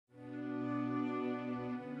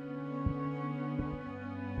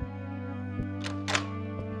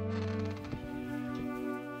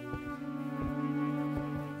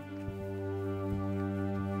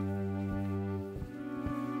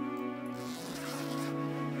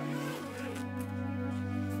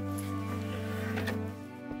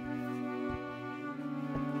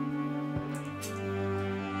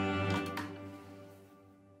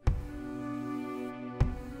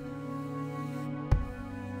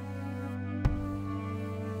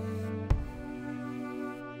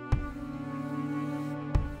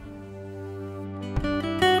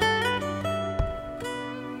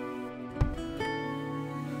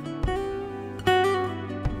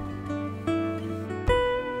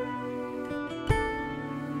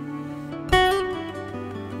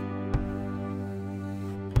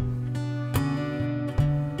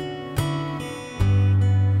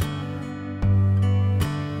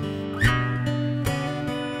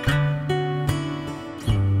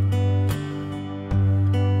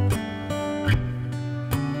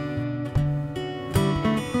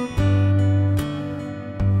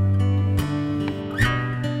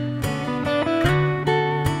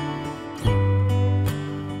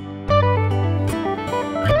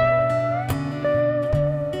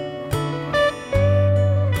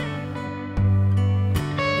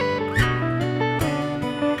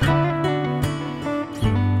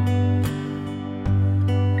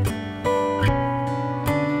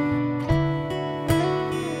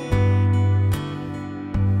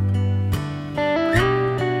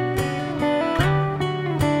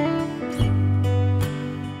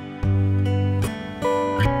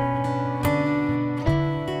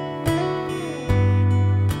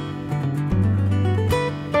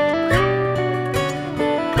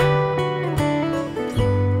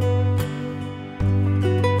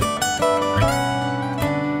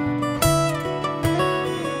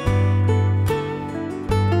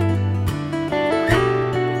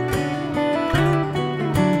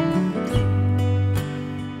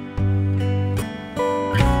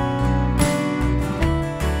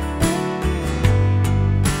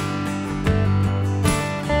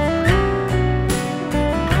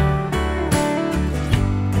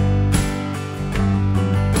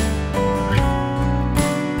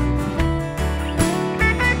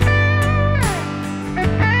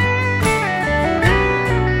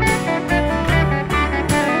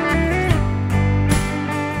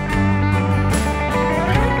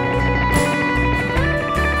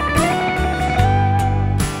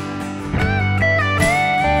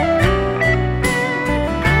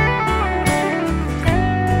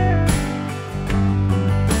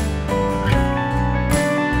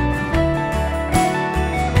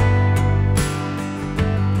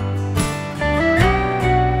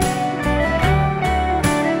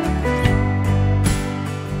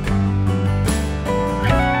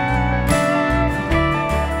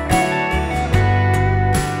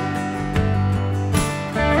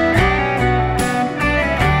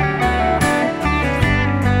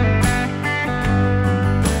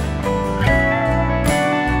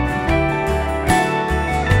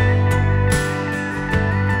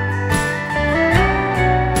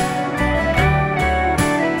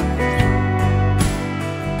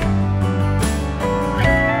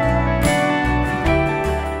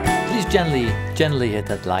gently hit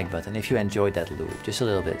that like button if you enjoyed that loop, just a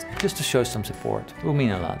little bit, just to show some support. It will mean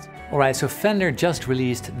a lot. Alright, so Fender just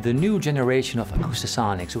released the new generation of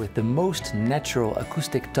Acoustasonics with the most natural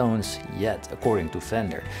acoustic tones yet, according to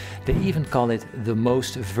Fender. They even call it the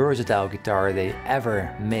most versatile guitar they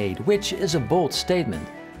ever made, which is a bold statement.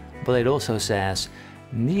 But it also says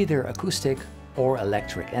neither acoustic or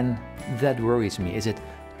electric, and that worries me. Is it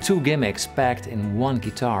two gimmicks packed in one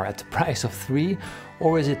guitar at the price of 3,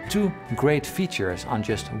 or is it two great features on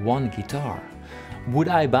just one guitar? Would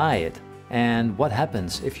I buy it? And what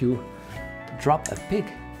happens if you drop a pig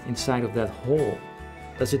inside of that hole?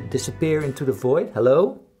 Does it disappear into the void?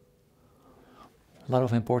 Hello? A lot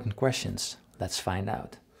of important questions. Let's find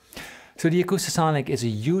out. So the Acoustasonic is a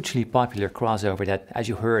hugely popular crossover that, as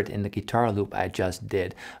you heard in the guitar loop I just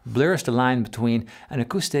did, blurs the line between an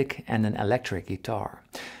acoustic and an electric guitar.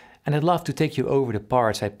 And I'd love to take you over the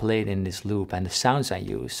parts I played in this loop and the sounds I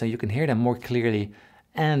use, so you can hear them more clearly,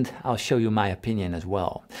 and I'll show you my opinion as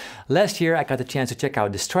well. Last year I got the chance to check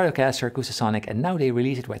out the Stratocaster Acoustasonic, and now they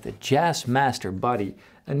release it with the Jazzmaster body,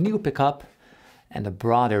 a new pickup and a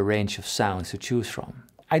broader range of sounds to choose from.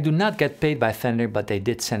 I do not get paid by Fender, but they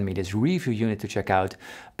did send me this review unit to check out,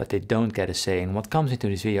 but they don't get a say in what comes into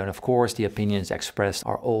this video, and of course the opinions expressed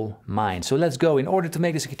are all mine. So let's go. In order to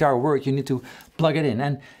make this guitar work, you need to plug it in,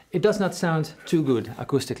 and it does not sound too good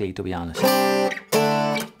acoustically, to be honest.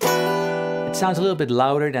 It sounds a little bit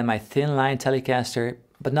louder than my thin line Telecaster,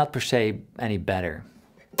 but not per se any better.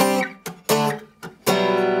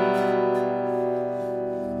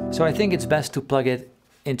 So I think it's best to plug it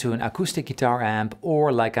into an acoustic guitar amp,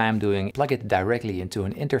 or like I'm doing, plug it directly into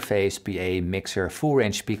an interface, PA, mixer, full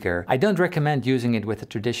range speaker. I don't recommend using it with a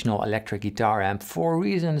traditional electric guitar amp for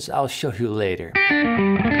reasons I'll show you later.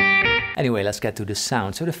 Anyway, let's get to the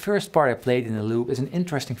sound. So the first part I played in the loop is an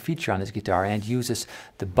interesting feature on this guitar, and it uses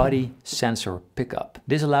the body sensor pickup.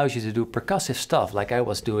 This allows you to do percussive stuff like I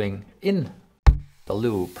was doing in the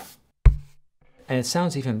loop. And it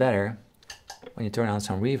sounds even better when you turn on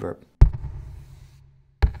some reverb.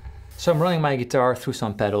 So I'm running my guitar through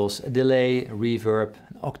some pedals, a delay, reverb,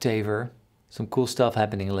 an octaver, some cool stuff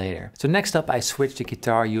happening later. So next up I switched the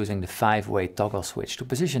guitar using the 5-way toggle switch to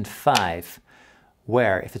position 5,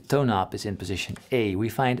 where if the tone knob is in position A, we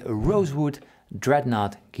find a rosewood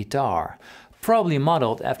dreadnought guitar, probably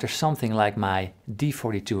modeled after something like my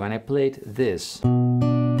D42, and I played this.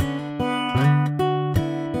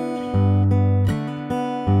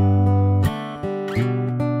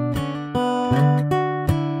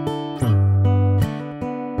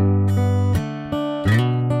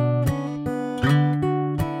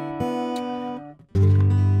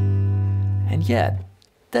 Yeah,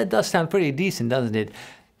 that does sound pretty decent, doesn't it?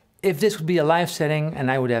 If this would be a live setting and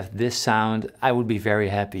I would have this sound, I would be very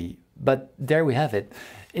happy. But there we have it.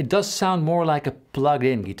 It does sound more like a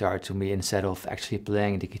plugged-in guitar to me instead of actually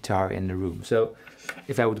playing the guitar in the room. So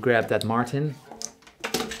if I would grab that Martin,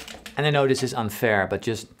 and I know this is unfair, but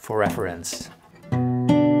just for reference.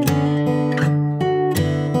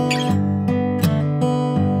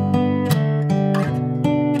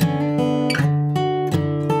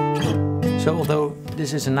 So although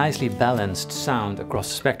this is a nicely balanced sound across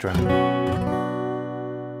the spectrum,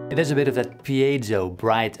 it has a bit of that piezo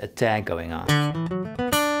bright attack going on.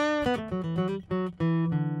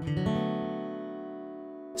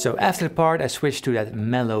 So after the part I switched to that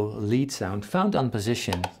mellow lead sound found on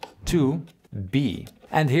position 2B.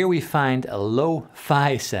 And here we find a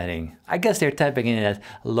lo-fi setting. I guess they're tapping in that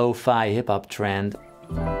lo-fi hip-hop trend.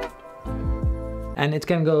 And it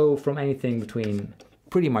can go from anything between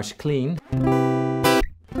pretty much clean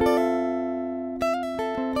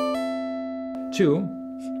to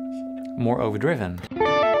more overdriven.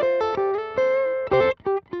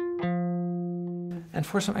 And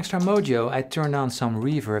for some extra mojo, I turned on some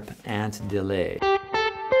reverb and delay.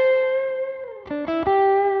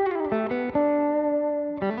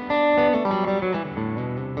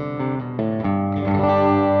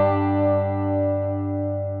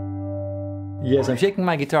 Yes, I'm shaking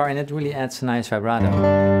my guitar and it really adds a nice vibrato.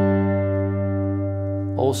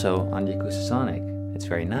 Also on the Acoustasonic, it's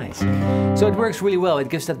very nice. So it works really well, it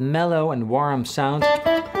gives that mellow and warm sound.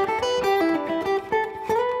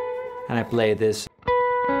 And I play this.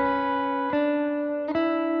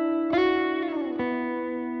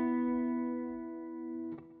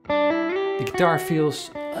 The guitar feels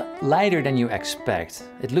lighter than you expect.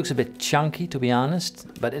 It looks a bit chunky, to be honest,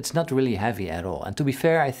 but it's not really heavy at all. And to be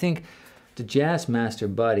fair, I think the Jazzmaster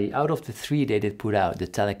body, out of the 3 they did put out, the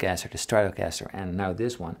Telecaster, the Stratocaster, and now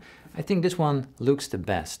this one, I think this one looks the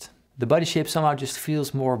best. The body shape somehow just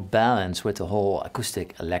feels more balanced with the whole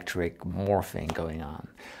acoustic electric morphing going on.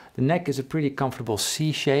 The neck is a pretty comfortable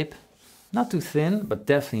C shape. Not too thin, but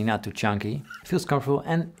definitely not too chunky. It feels comfortable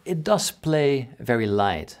and it does play very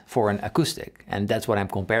light for an acoustic. And that's what I'm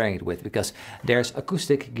comparing it with, because there's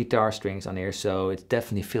acoustic guitar strings on here, so it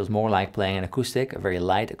definitely feels more like playing an acoustic, a very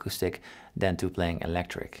light acoustic, than to playing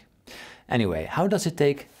electric. Anyway, how does it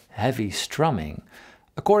take heavy strumming?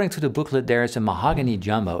 According to the booklet, there's a mahogany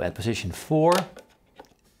jumbo at position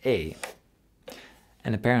 4A.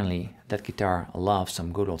 And apparently that guitar loves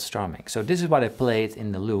some good old strumming. So this is what I played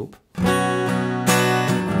in the loop.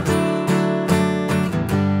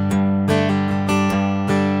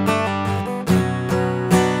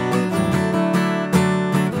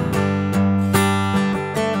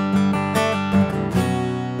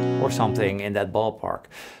 Or something in that ballpark.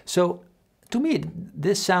 So to me,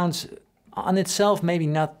 this sounds on itself maybe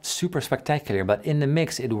not super spectacular, but in the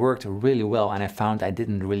mix it worked really well, and I found I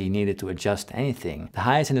didn't really need it to adjust anything. The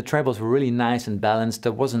highs and the trebles were really nice and balanced.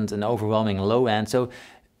 There wasn't an overwhelming low end, so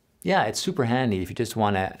yeah, it's super handy if you just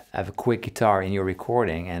want to have a quick guitar in your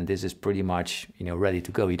recording, and this is pretty much, you know, ready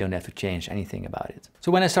to go. You don't have to change anything about it.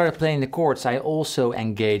 So when I started playing the chords, I also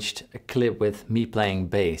engaged a clip with me playing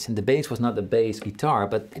bass, and the bass was not the bass guitar,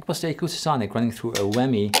 but it was the Acoustasonic running through a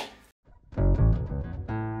whammy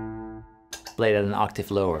played at an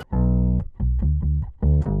octave lower.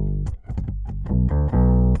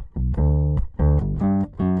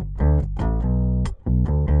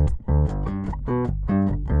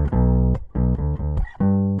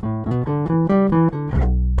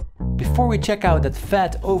 Before we check out that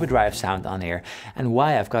fat overdrive sound on here and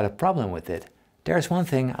why I've got a problem with it, there's one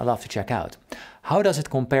thing I love to check out. How does it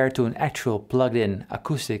compare to an actual plugged-in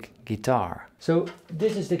acoustic guitar? So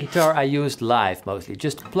this is the guitar I used live mostly,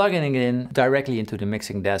 just plugging it in directly into the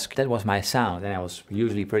mixing desk. That was my sound and I was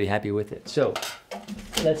usually pretty happy with it. So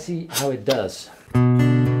let's see how it does.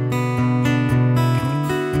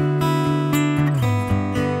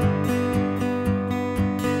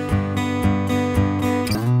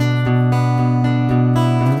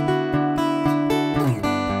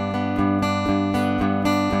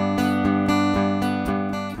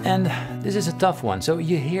 And this is a tough one. So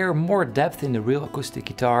you hear more depth in the real acoustic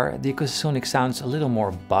guitar. The Acoustasonic sounds a little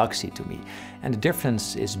more boxy to me. And the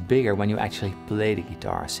difference is bigger when you actually play the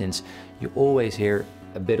guitar, since you always hear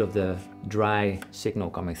a bit of the dry signal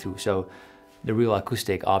coming through. So the real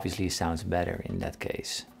acoustic obviously sounds better in that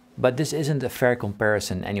case. But this isn't a fair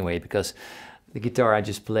comparison anyway, because the guitar I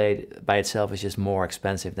just played by itself is just more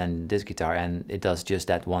expensive than this guitar, and it does just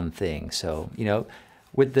that one thing. So, you know,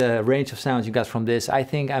 with the range of sounds you got from this, I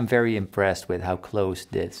think I'm very impressed with how close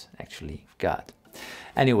this actually got.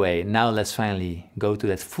 Anyway, now let's finally go to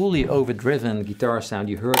that fully overdriven guitar sound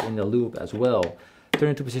you heard in the loop as well. Turn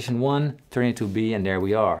it to position 1, turn it to B, and there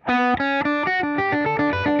we are.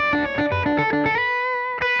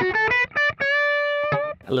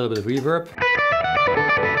 A little bit of reverb.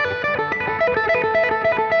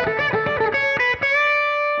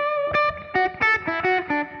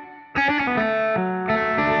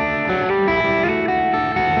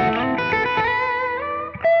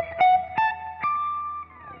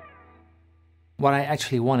 What I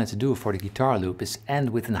actually wanted to do for the guitar loop is end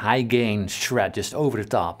with a high gain shred just over the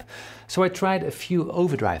top. So I tried a few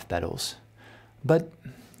overdrive pedals, but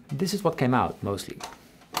this is what came out mostly.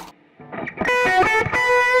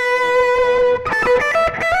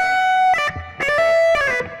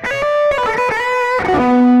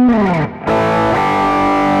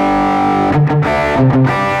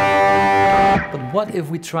 But what if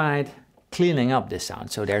we tried cleaning up this sound?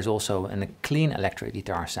 So there's also a clean electric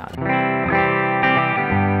guitar sound.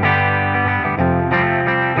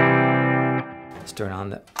 Let's turn on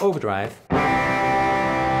the overdrive.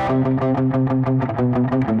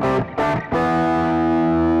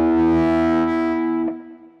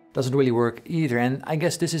 Doesn't really work either, and I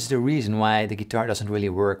guess this is the reason why the guitar doesn't really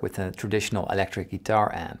work with a traditional electric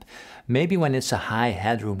guitar amp. Maybe when it's a high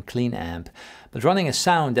headroom clean amp, but running a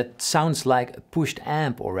sound that sounds like a pushed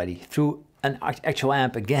amp already through an actual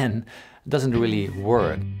amp again doesn't really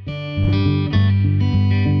work.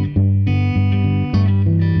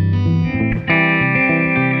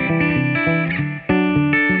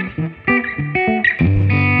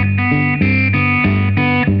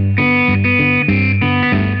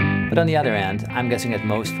 But on the other hand, I'm guessing that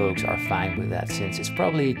most folks are fine with that, since it's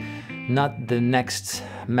probably not the next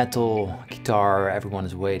metal guitar everyone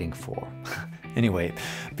is waiting for. Anyway,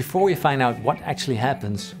 before we find out what actually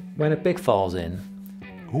happens when a pick falls in,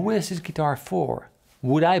 who is this guitar for?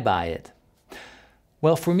 Would I buy it?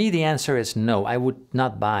 Well, for me the answer is no, I would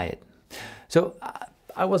not buy it. So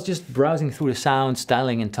I was just browsing through the sounds,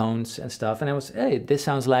 dialing in tones and stuff, and I was, hey, this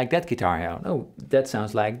sounds like that guitar I own. Oh, that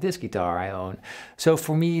sounds like this guitar I own. So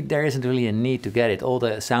for me, there isn't really a need to get it. All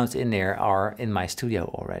the sounds in there are in my studio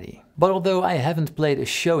already. But although I haven't played a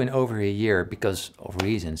show in over a year because of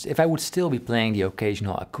reasons, if I would still be playing the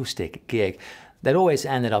occasional acoustic gig, that always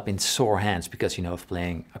ended up in sore hands because, you know, of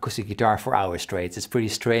playing acoustic guitar for hours straight, it's pretty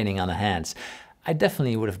straining on the hands. I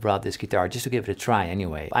definitely would have brought this guitar just to give it a try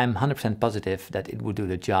anyway. I'm 100% positive that it would do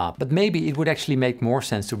the job. But maybe it would actually make more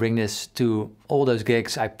sense to bring this to all those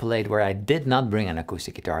gigs I played where I did not bring an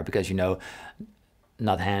acoustic guitar because, you know,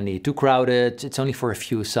 not handy, too crowded, it's only for a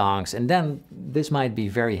few songs, and then this might be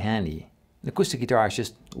very handy. The acoustic guitar is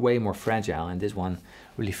just way more fragile, and this one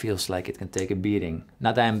really feels like it can take a beating.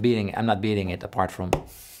 Not that I'm not beating it apart from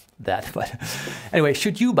that, but anyway,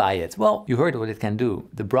 should you buy it? Well, you heard what it can do,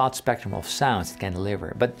 the broad spectrum of sounds it can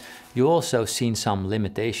deliver, but you also seen some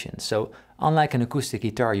limitations. So unlike an acoustic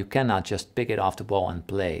guitar, you cannot just pick it off the wall and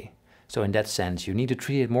play. So in that sense, you need to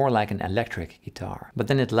treat it more like an electric guitar. But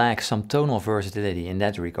then it lacks some tonal versatility in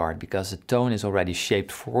that regard because the tone is already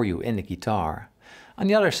shaped for you in the guitar. On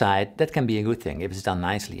the other side, that can be a good thing. If it's done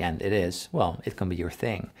nicely, and it is, well, it can be your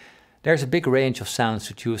thing. There's a big range of sounds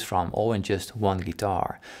to choose from, all in just one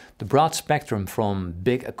guitar. The broad spectrum from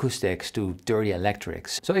big acoustics to dirty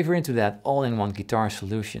electrics. So if you're into that all-in-one guitar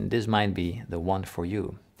solution, this might be the one for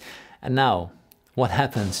you. And now, what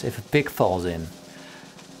happens if a pick falls in?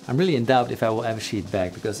 I'm really in doubt if I will ever see it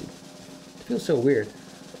back because it feels so weird.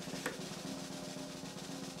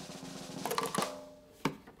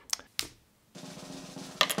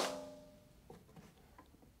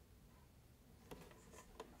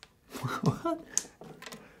 What?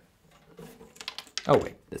 Oh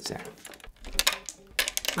wait, that's there.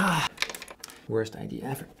 Ah, worst idea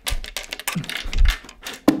ever.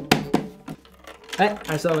 Hey,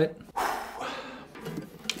 I saw it.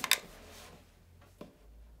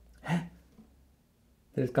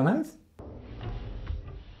 Did it come out?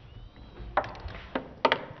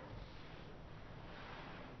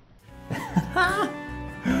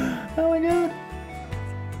 Oh my god!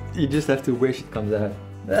 You just have to wish it comes out.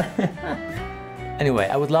 Anyway,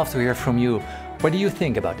 I would love to hear from you. What do you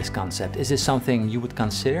think about this concept? Is this something you would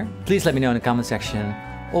consider? Please let me know in the comment section.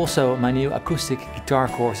 Also, my new acoustic guitar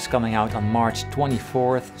course is coming out on March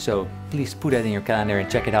 24th, so please put that in your calendar and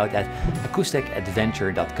check it out at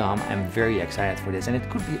ACOUSTICADVENTURE.com. I'm very excited for this, and it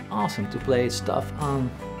could be awesome to play stuff on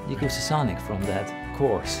the Acoustasonic from that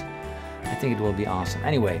course. I think it will be awesome.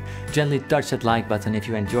 Anyway, gently touch that like button if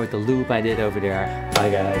you enjoyed the loop I did over there.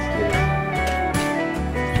 Bye guys.